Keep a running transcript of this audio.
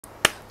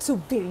2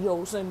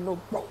 videos in a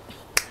row.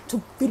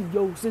 2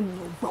 videos in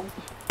a row.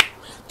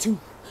 2,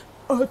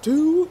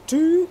 2,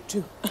 2,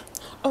 2,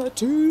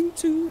 2,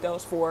 2. That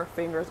was 4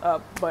 fingers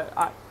up, but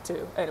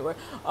 2. Anyway,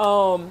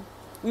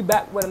 we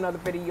back with another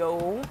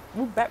video.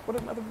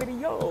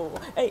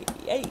 Hey,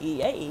 hey,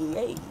 hey,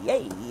 hey,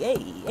 hey,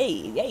 hey,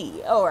 hey,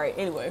 hey. All right.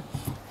 Anyway,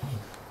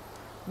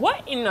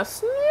 what in the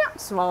snap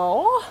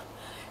small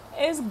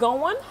is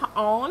going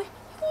on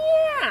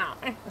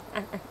here?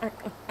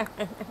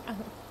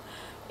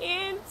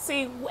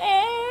 See where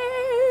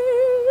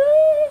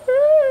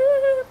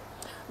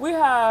we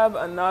have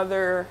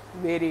another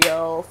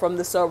video from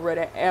the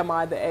subreddit Am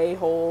I the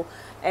A-hole?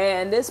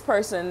 And this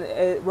person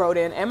wrote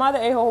in, am I the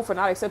a-hole for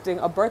not accepting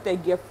a birthday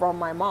gift from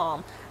my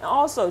mom? And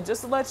also,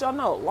 just to let y'all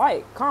know,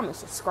 like, comment,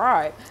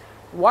 subscribe,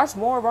 watch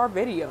more of our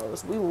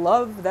videos. We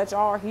love that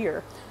y'all are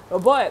here.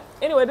 But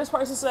anyway, this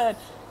person said,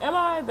 am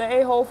I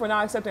the a-hole for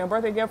not accepting a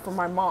birthday gift from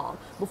my mom?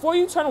 Before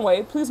you turn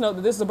away, please note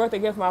that this is a birthday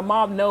gift. My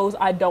mom knows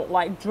I don't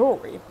like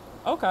jewelry.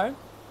 Okay.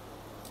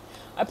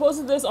 I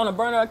posted this on a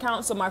burner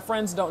account so my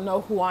friends don't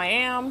know who I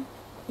am.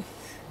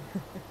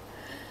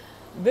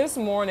 This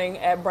morning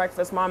at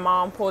breakfast, my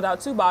mom pulled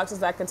out 2 boxes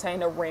that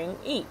contained a ring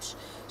each.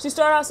 She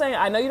started out saying,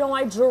 I know you don't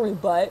like jewelry,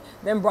 but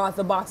then brought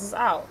the boxes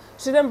out.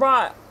 She then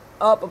brought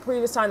up a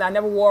previous time that I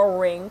never wore a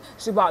ring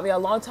she bought me a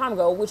long time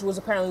ago, which was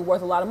apparently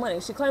worth a lot of money.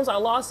 She claims I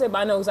lost it, but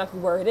I know exactly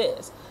where it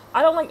is.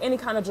 I don't like any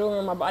kind of jewelry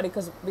on my body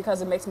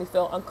because it makes me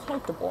feel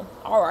uncomfortable.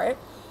 All right.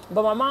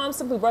 But my mom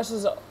simply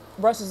brushes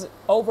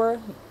over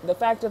the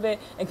fact of it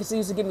and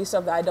continues to give me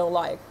stuff that I don't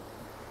like.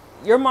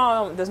 Your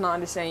mom does not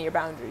understand your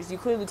boundaries. You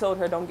clearly told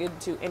her don't get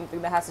into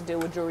anything that has to do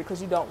with jewelry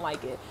because you don't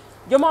like it.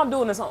 Your mom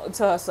doing this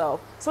to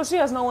herself. So she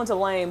has no one to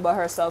blame but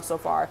herself so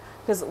far.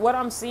 Because what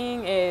I'm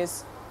seeing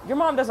is your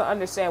mom doesn't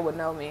understand what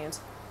no means.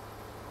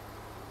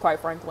 Quite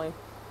frankly.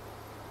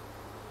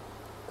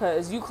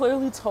 Because you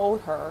clearly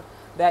told her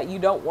that you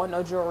don't want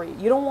no jewelry.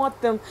 You don't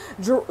want them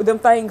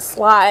things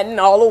sliding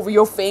all over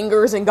your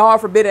fingers, and God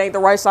forbid it ain't the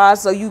right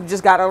size, so you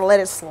just gotta let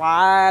it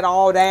slide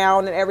all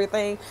down and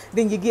everything.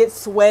 Then you get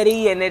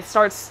sweaty and it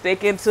starts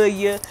sticking to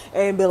you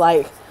and be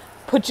like,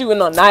 put you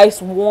in a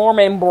nice warm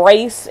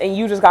embrace, and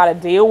you just gotta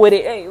deal with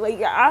it. Hey,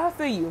 like, I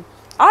feel you.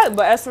 But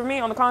as for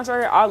me, on the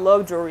contrary, I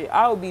love jewelry.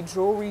 I would be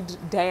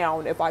jewelried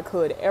down if I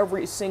could.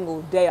 Every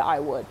single day I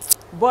would.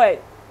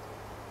 But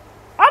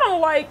I don't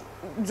like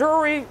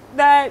jewelry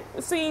that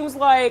seems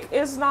like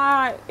it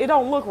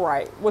don't look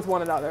right with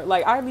one another.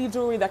 Like, I need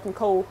jewelry that can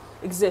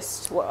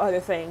coexist with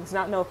other things,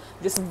 not no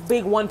just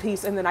big one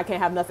piece and then I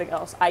can't have nothing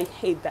else. I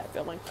hate that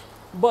feeling.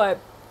 But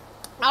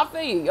I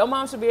feel you. Your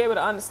mom should be able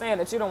to understand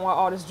that you don't want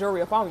all this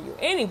jewelry up on you.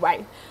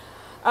 Anyway,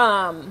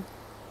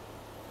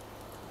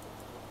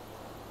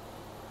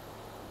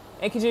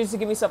 and continues to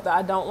give me stuff that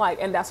I don't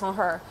like, and that's on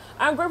her.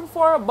 I'm grateful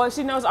for her, but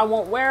she knows I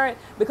won't wear it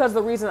because of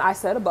the reason I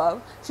said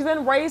above. She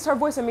then raised her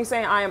voice at me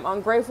saying I am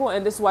ungrateful,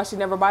 and this is why she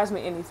never buys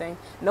me anything.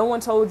 No one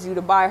told you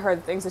to buy her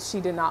the things that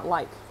she did not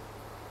like.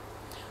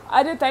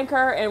 I did thank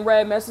her and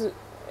read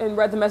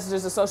the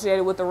messages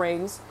associated with the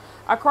rings.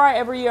 I cry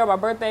every year on my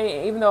birthday,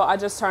 and even though I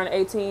just turned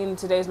 18,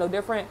 today is no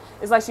different.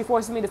 It's like she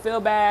forces me to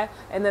feel bad,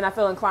 and then I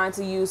feel inclined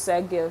to use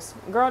said gifts.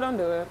 Girl, don't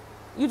do it.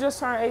 You just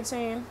turned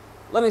 18.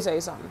 Let me tell you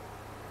something.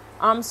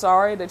 I'm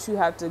sorry that you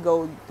have to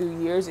go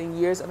through years and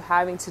years of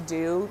having to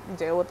deal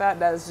with that.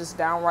 That is just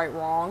downright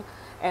wrong.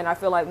 And I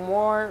feel like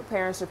more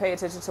parents should pay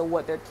attention to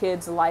what their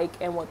kids like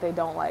and what they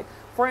don't like.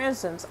 For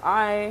instance,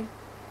 I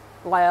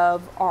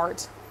love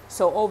art.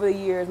 So over the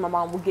years, my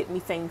mom will get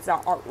me things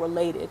that are art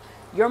related.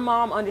 Your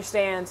mom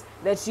understands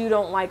that you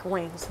don't like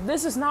rings.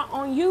 This is not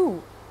on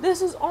you.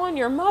 This is on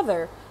your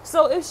mother.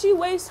 So if she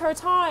wastes her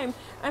time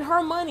and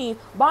her money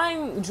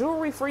buying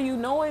jewelry for you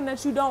knowing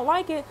that you don't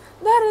like it,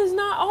 that is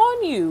not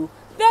on you.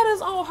 That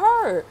is on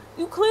her.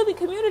 You clearly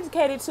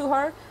communicated to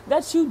her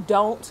that you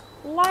don't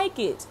like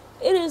it.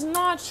 It is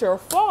not your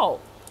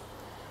fault.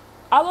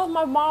 I love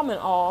my mom and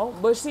all,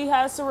 but she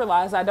has to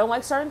realize I don't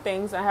like certain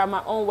things and I have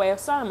my own way of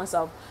styling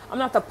myself. I'm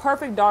not the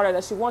perfect daughter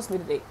that she wants me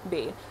to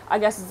be. I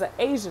guess it's an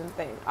Asian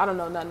thing. I don't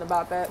know nothing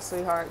about that,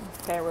 sweetheart.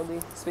 Can't really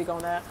speak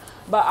on that.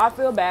 But I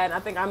feel bad, and I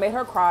think I made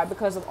her cry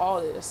because of all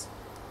this.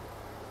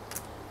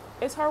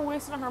 It's her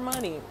wasting her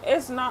money.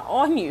 It's not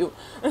on you.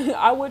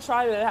 I would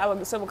try to have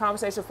a simple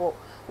conversation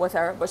with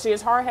her, but she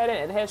is hard-headed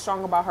and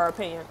headstrong about her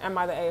opinion. Am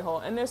I the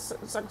a-hole? In this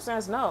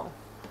circumstance, no.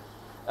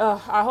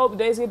 I hope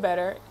days get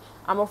better.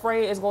 I'm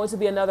afraid it's going to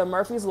be another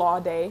Murphy's Law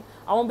day.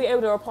 I won't be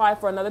able to reply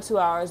for another 2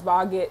 hours, but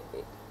I'll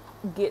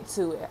get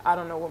to it. I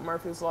don't know what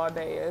Murphy's Law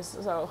day is.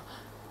 So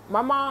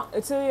my mom,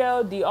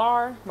 Atilio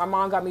DR, my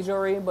mom got me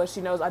jewelry, but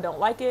she knows I don't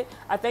like it.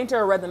 I thanked her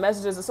and read the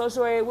messages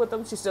associated with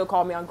them. She still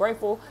called me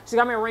ungrateful. She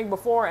got me a ring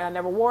before and I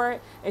never wore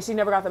it, and she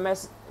never got the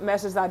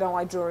message that I don't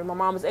like jewelry. My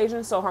mom is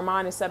Asian, so her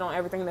mind is set on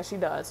everything that she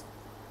does.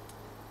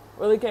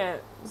 Really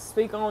can't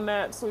speak on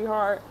that,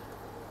 sweetheart.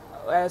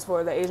 As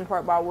for the Asian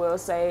part, but I will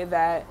say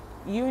that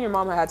you and your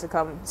mama had to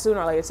come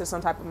sooner or later to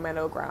some type of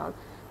middle ground.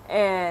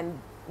 And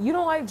you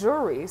don't like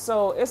jewelry,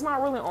 so it's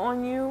not really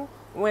on you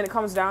when it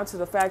comes down to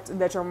the fact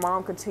that your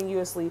mom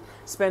continuously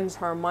spends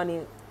her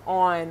money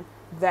on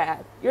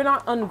that. You're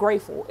not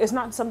ungrateful. It's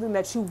not something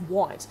that you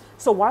want.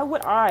 So why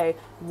would I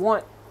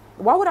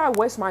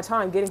waste my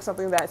time getting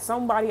something that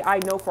somebody I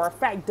know for a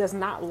fact does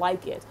not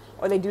like it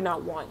or they do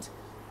not want?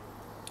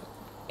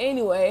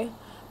 Anyway,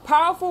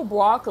 Powerful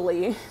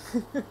Broccoli,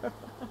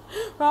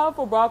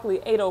 Powerful Broccoli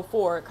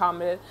 804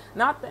 commented,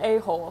 not the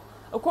a-hole.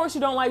 Of course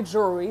you don't like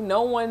jewelry.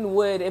 No one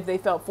would if they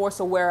felt forced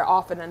to wear it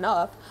often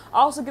enough. I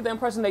also get the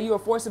impression that you are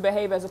forced to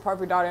behave as a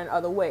perfect daughter in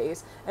other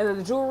ways, and that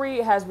the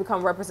jewelry has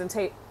become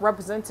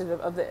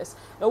representative of this.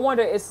 No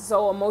wonder it's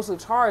so emotionally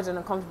charged and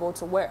uncomfortable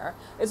to wear.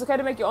 It's okay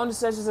to make your own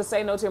decisions and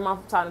say no to your mom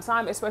from time to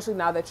time, especially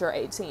now that you're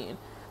 18.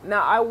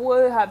 Now, I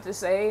would have to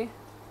say,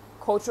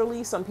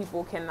 culturally, some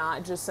people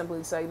cannot just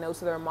simply say no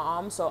to their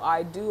mom, so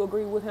I do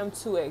agree with him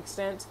to an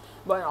extent,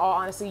 but in all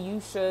honesty, you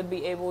should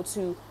be able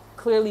to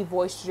clearly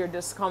voice your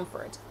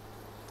discomfort.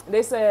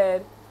 They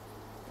said,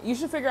 you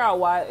should figure out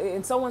why,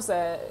 and someone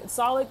said,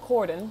 Solid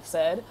Corden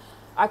said,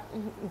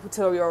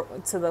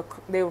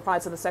 they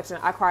replied to the section,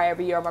 I cry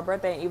every year on my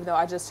birthday, and even though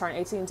I just turned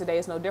 18, today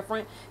is no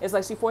different. It's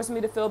like she forced me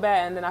to feel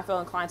bad, and then I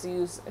feel inclined to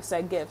use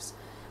said gifts.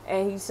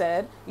 And he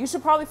said, you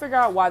should probably figure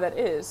out why that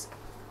is.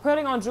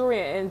 Putting on jewelry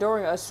and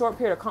enduring a short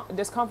period of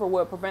discomfort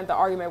would prevent the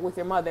argument with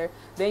your mother.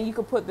 Then you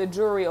could put the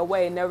jewelry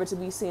away, never to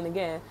be seen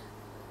again.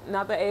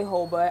 Not the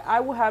a-hole, but I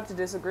will have to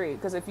disagree,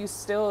 because if you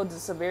still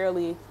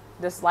severely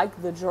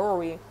dislike the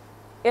jewelry,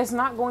 it's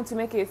not going to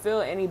make it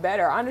feel any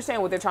better. I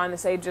understand what they're trying to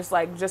say, just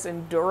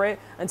endure it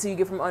until you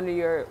get from under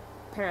your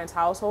parents'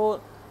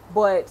 household,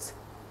 but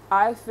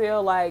I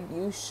feel like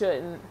you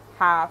shouldn't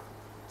have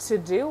to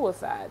deal with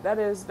that. That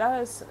is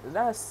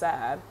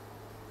sad.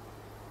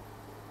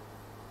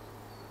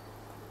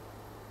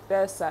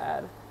 That's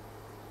sad.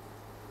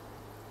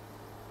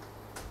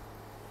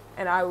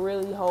 And I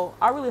really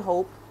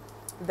hope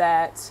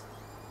that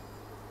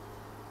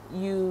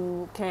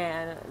you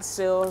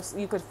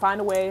could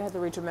find a way to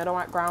reach a middle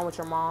ground with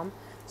your mom.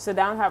 Sit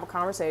down and have a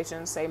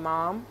conversation. Say,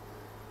 Mom,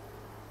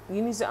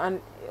 you need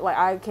to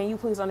can you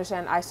please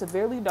understand, I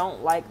severely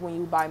don't like when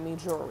you buy me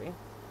jewelry.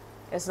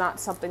 It's not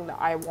something that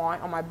I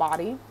want on my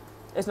body.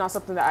 It's not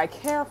something that I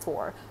care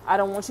for. I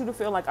don't want you to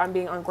feel like I'm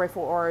being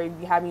ungrateful or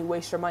you have me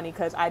waste your money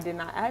because I did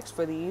not ask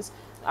for these.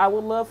 I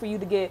would love for you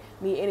to get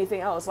me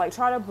anything else. Like,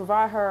 try to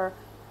provide her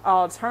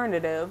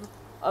alternative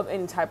of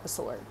any type of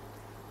sort.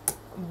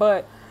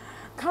 But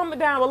comment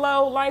down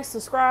below, like,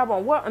 subscribe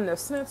on what in the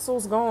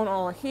snitzel's going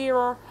on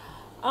here.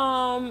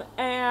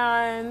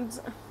 And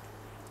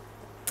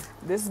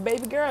this is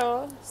baby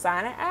girl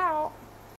signing out.